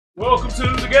Welcome to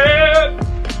the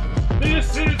G.A.B.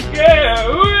 This is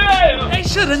G.A.B. They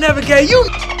should have never gave you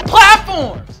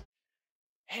platforms.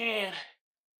 And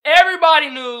everybody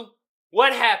knew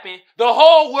what happened. The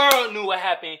whole world knew what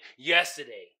happened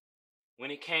yesterday when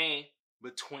it came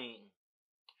between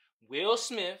Will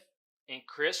Smith and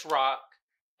Chris Rock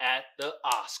at the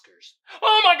Oscars.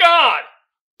 Oh my God!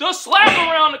 The slap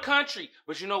around the country.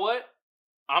 But you know what?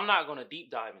 I'm not going to deep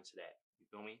dive into that. You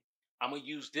feel me? I'm going to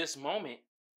use this moment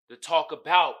to talk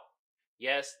about,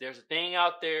 yes, there's a thing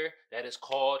out there that is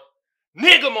called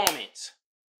nigga moments.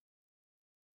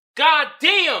 God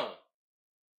damn!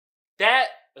 That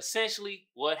essentially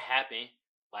what happened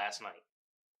last night.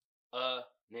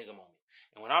 Nigga moment.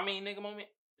 And when I mean nigga moment,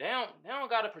 they don't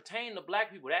gotta pertain to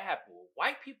black people. That happened with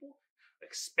white people,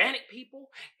 Hispanic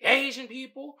people, Asian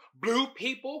people, blue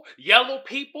people, yellow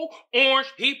people,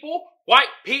 orange people, white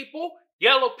people,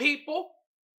 yellow people.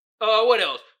 What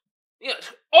else? Yeah,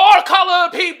 all color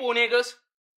of people, niggas.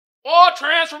 All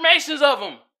transformations of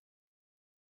them.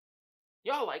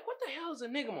 Y'all like, what the hell is a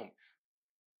nigga moment?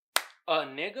 A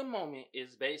nigga moment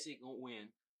is basically when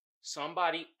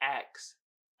somebody acts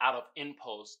out of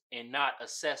impulse and not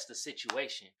assess the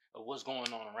situation of what's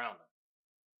going on around them.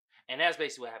 And that's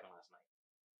basically what happened last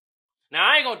night.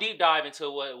 Now, I ain't gonna deep dive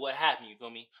into what happened, you feel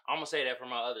me? I'm gonna say that for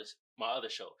my other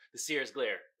show, The Sears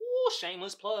Glare. Ooh,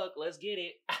 shameless plug, let's get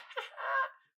it.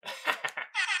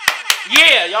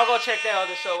 Yeah, y'all go check that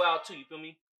other show out too, you feel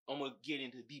me? I'm gonna get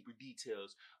into deeper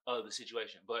details of the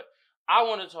situation. But I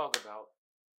want to talk about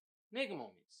nigga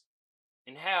moments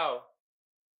and how,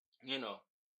 you know,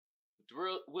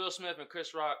 Will Smith and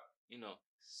Chris Rock, you know,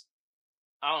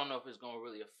 I don't know if it's gonna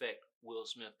really affect Will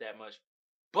Smith that much,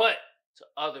 but to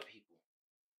other people,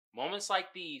 moments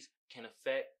like these can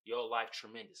affect your life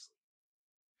tremendously.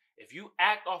 If you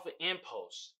act off an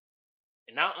impulse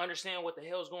and not understand what the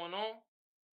hell's going on,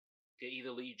 it could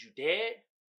either lead you dead,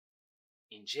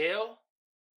 in jail,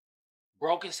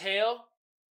 broke as hell,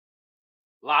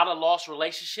 a lot of lost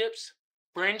relationships,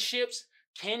 friendships,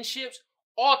 kinships,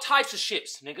 all types of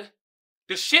ships, nigga.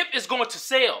 The ship is going to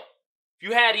sail if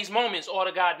you had these moments all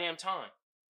the goddamn time.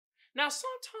 Now,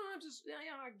 sometimes,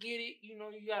 I get it, you know,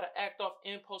 you gotta act off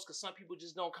impulse because some people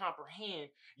just don't comprehend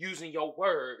using your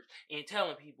words and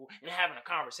telling people and having a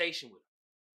conversation with them.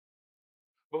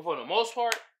 But for the most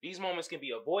part, these moments can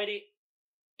be avoided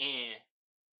and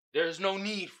there's no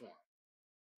need for them.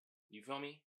 You feel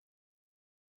me?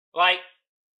 Like,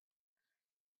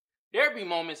 there be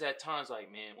moments at times like,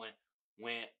 man,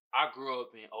 when I grew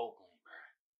up in Oakland,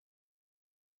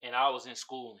 bro, and I was in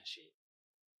school and shit,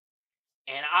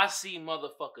 and I see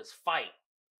motherfuckers fight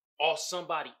or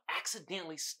somebody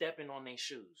accidentally stepping on their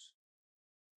shoes.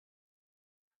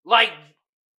 Like,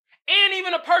 and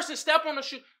even a person step on the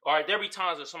shoe. All right, there be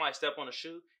times where somebody step on a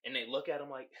shoe and they look at them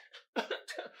like,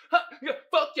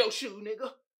 fuck your shoe,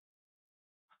 nigga.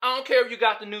 I don't care if you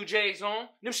got the new J's on.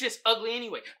 Them shit's ugly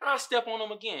anyway. I'll step on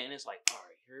them again. And it's like, all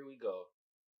right, here we go.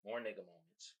 More nigga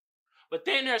moments. But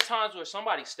then there's times where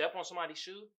somebody step on somebody's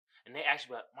shoe and they actually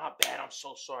be like, my bad, I'm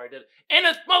so sorry. And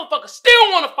this motherfucker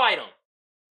still want to fight them.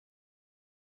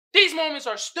 These moments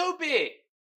are stupid.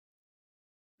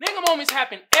 Nigga moments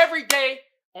happen every day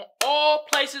on all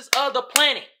places of the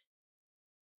planet.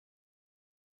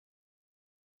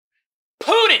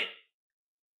 Putin.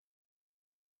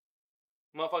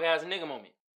 Motherfucker has a nigga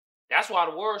moment. That's why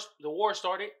the war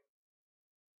started.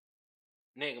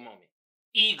 Nigga moment.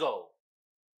 Ego.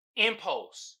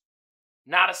 Impulse.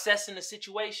 Not assessing the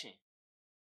situation.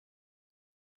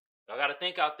 Y'all gotta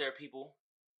think out there, people.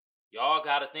 Y'all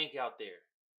gotta think out there.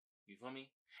 You feel me?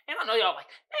 And I know y'all like,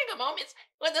 nigga moments,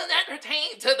 but does that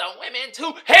pertain to the women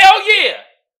too? Hell yeah!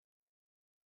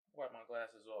 Wipe my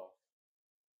glasses off.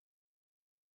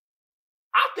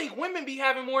 I think women be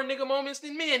having more nigga moments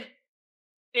than men.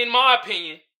 In my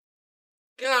opinion.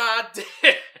 God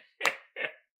damn.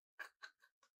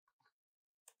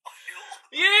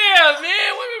 Yeah,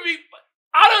 man, women be...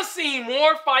 I done seen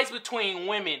more fights between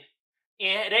women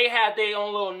and they have their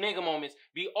own little nigga moments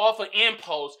be off of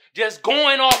impulse, just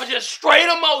going off of just straight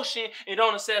emotion and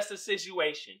don't assess the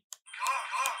situation.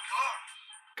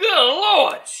 Good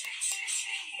Lord.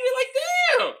 Be like,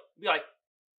 damn. Be like,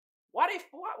 why them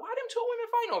two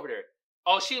women fighting over there?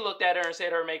 Oh, she looked at her and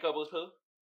said her makeup was poo.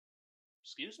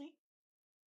 Excuse me?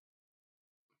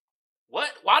 What?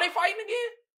 Why they fighting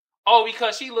again? Oh,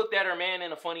 because she looked at her man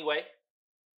in a funny way.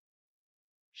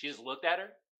 She just looked at her.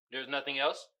 There's nothing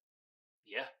else.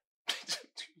 Yeah.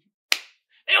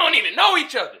 They don't even know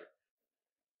each other.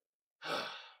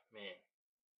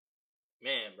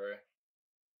 Man, bro.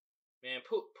 Man,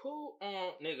 poo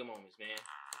on nigga moments, man.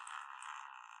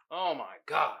 Oh my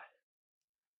God.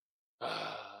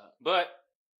 But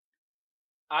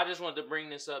I just wanted to bring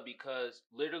this up because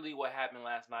literally what happened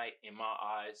last night in my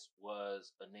eyes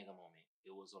was a nigga moment.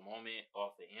 It was a moment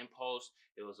off of impulse.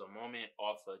 It was a moment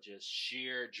off of just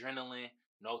sheer adrenaline.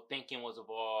 No thinking was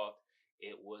involved.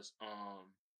 It was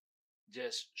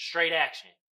just straight action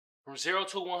from 0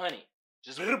 to 100.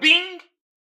 Just bing.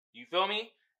 You feel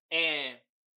me? And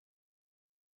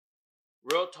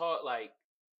real talk, like,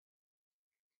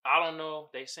 I don't know.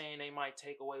 They saying they might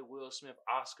take away Will Smith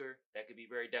Oscar. That could be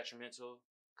very detrimental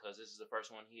because this is the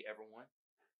first one he ever won.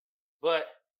 But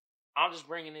I'm just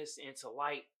bringing this into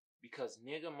light because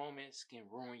nigga moments can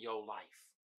ruin your life.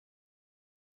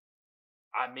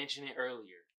 I mentioned it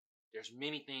earlier. There's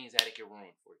many things that it can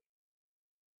ruin for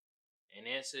you. And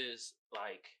this is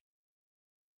like,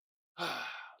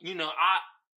 you know,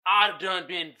 I've done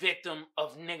been victim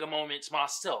of nigga moments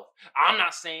myself. I'm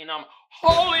not saying I'm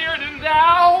holier than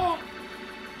thou.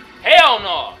 Hell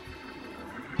no.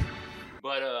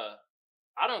 But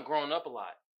I done grown up a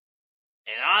lot.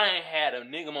 And I ain't had a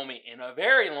nigga moment in a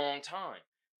very long time.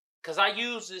 Cause I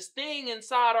use this thing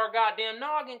inside our goddamn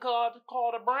noggin called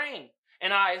a brain.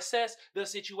 And I assess the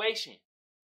situation.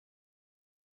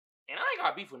 And I ain't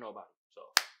got beef with nobody. So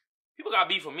people got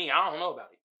beef with me. I don't know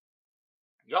about it.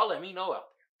 Y'all let me know out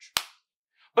there.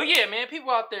 But yeah, man,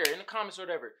 people out there in the comments or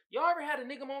whatever, y'all ever had a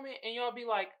nigga moment and y'all be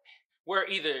like, where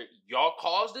either y'all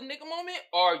caused the nigga moment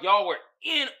or y'all were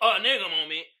in a nigga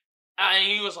moment and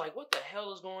you was like, what the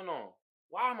hell is going on?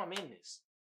 Why am I in this?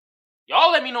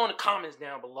 Y'all let me know in the comments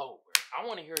down below. Bro. I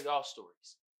want to hear y'all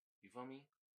stories. You feel me?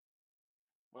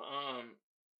 But,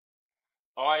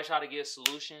 always try to get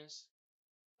solutions.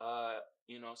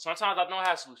 You know, sometimes I don't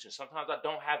have solutions. Sometimes I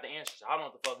don't have the answers. I don't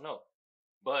know what the fuck know.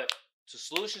 But the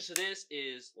solution to this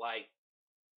is like,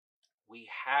 we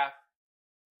have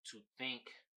to think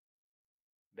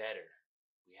better.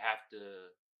 We have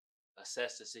to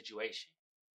assess the situation.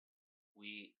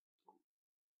 We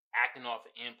acting off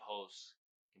of impulse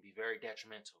can be very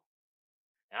detrimental.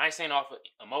 And I ain't saying off of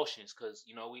emotions because,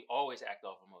 you know, we always act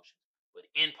off emotions. But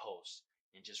impulse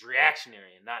and just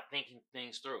reactionary and not thinking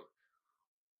things through.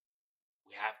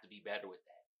 We have to be better with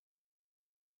that.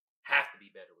 Have to be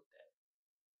better with that.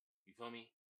 You feel me?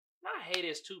 And I hate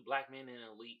this too, black men and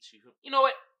elites. You know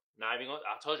what? Not even gonna,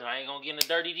 I told you I ain't gonna get into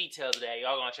dirty details today.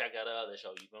 Y'all gonna check out the other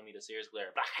show. You feel me? The Serious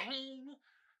Glare.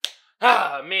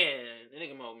 Ah, man. The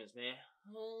nigga moments, man.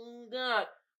 Oh,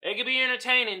 God. They could be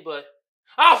entertaining, but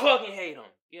I fucking hate them.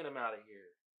 Get them out of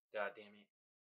here. God damn it.